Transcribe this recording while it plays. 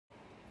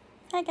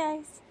Hi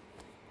guys,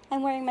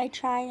 I'm wearing my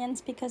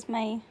try-ins because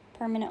my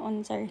permanent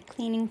ones are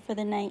cleaning for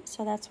the night,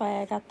 so that's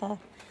why I got the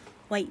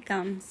white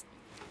gums.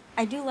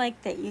 I do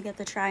like that you get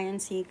the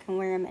try-ins so you can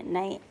wear them at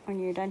night when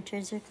your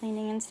dentures are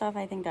cleaning and stuff.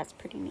 I think that's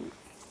pretty neat.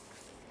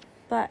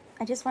 But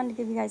I just wanted to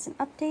give you guys an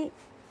update.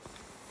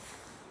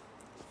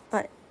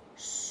 But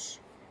shh,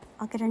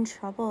 I'll get in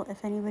trouble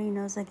if anybody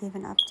knows I gave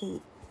an update.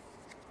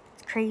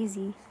 It's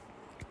crazy.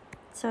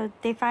 So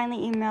they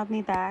finally emailed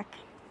me back.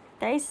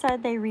 They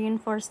said they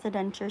reinforced the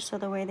dentures so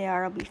the way they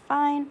are will be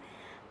fine.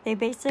 They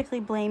basically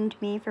blamed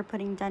me for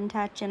putting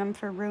Denture in them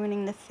for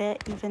ruining the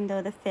fit, even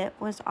though the fit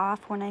was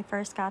off when I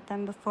first got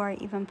them before I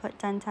even put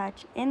Denture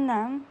in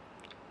them.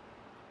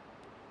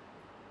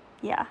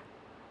 Yeah.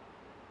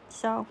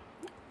 So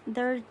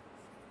they're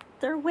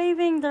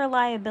waiving their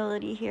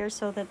liability here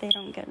so that they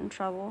don't get in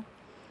trouble.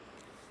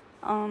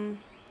 I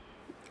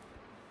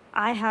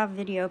have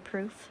video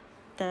proof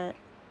that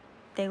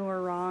they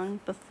were wrong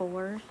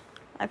before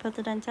I put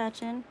the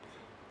Denture in.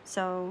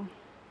 So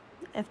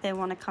if they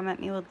want to come at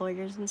me with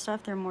lawyers and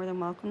stuff, they're more than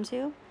welcome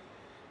to.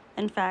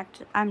 In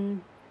fact,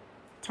 I'm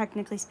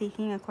technically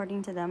speaking,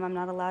 according to them, I'm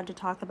not allowed to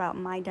talk about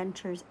my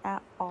dentures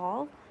at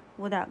all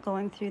without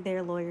going through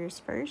their lawyers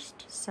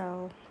first.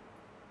 So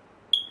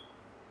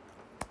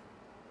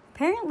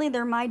apparently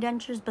they're my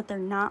dentures, but they're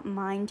not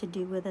mine to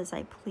do with as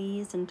I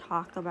please and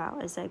talk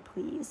about as I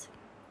please.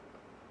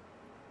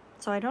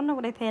 So I don't know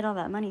what I paid all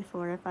that money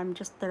for, if I'm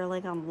just there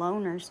like on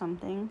loan or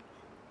something.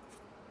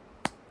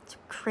 It's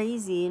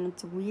crazy and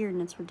it's weird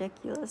and it's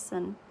ridiculous,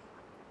 and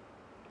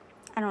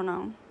I don't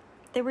know.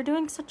 They were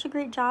doing such a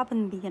great job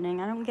in the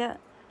beginning. I don't get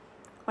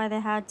why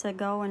they had to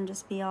go and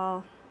just be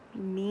all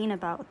mean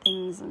about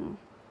things and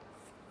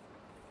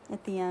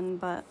at the end,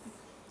 but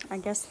I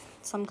guess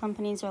some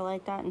companies are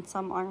like that and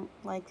some aren't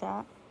like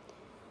that.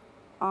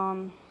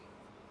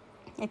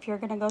 If you're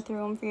gonna go through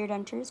them for your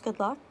dentures, good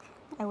luck.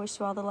 I wish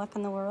you all the luck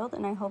in the world,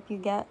 and I hope you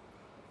get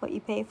what you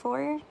pay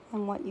for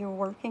and what you're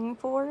working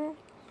for,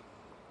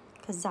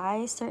 because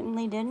I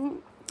certainly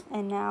didn't,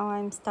 and now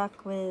I'm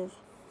stuck with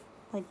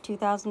like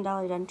 $2,000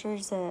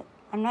 dentures that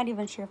I'm not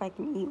even sure if I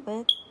can eat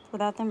with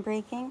without them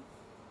breaking.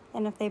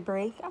 And if they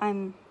break,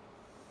 I'm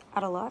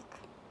out of luck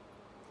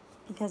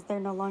because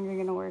they're no longer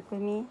going to work with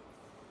me.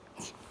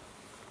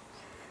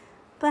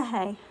 But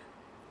hey,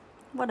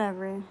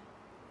 whatever.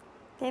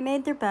 They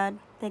made their bed.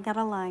 They got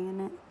to lie in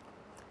it.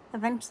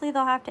 Eventually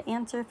they'll have to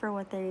answer for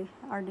what they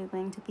are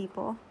doing to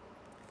people.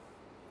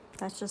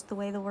 That's just the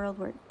way the world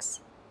works.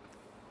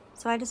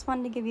 So I just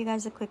wanted to give you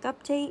guys a quick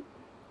update.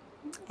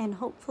 And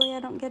hopefully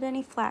I don't get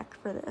any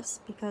flack for this,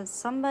 because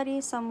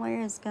somebody somewhere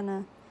is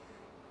gonna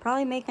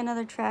probably make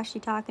another trashy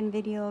talking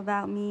video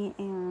about me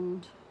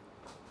and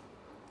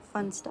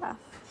fun stuff.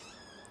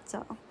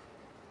 So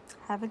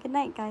have a good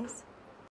night, guys.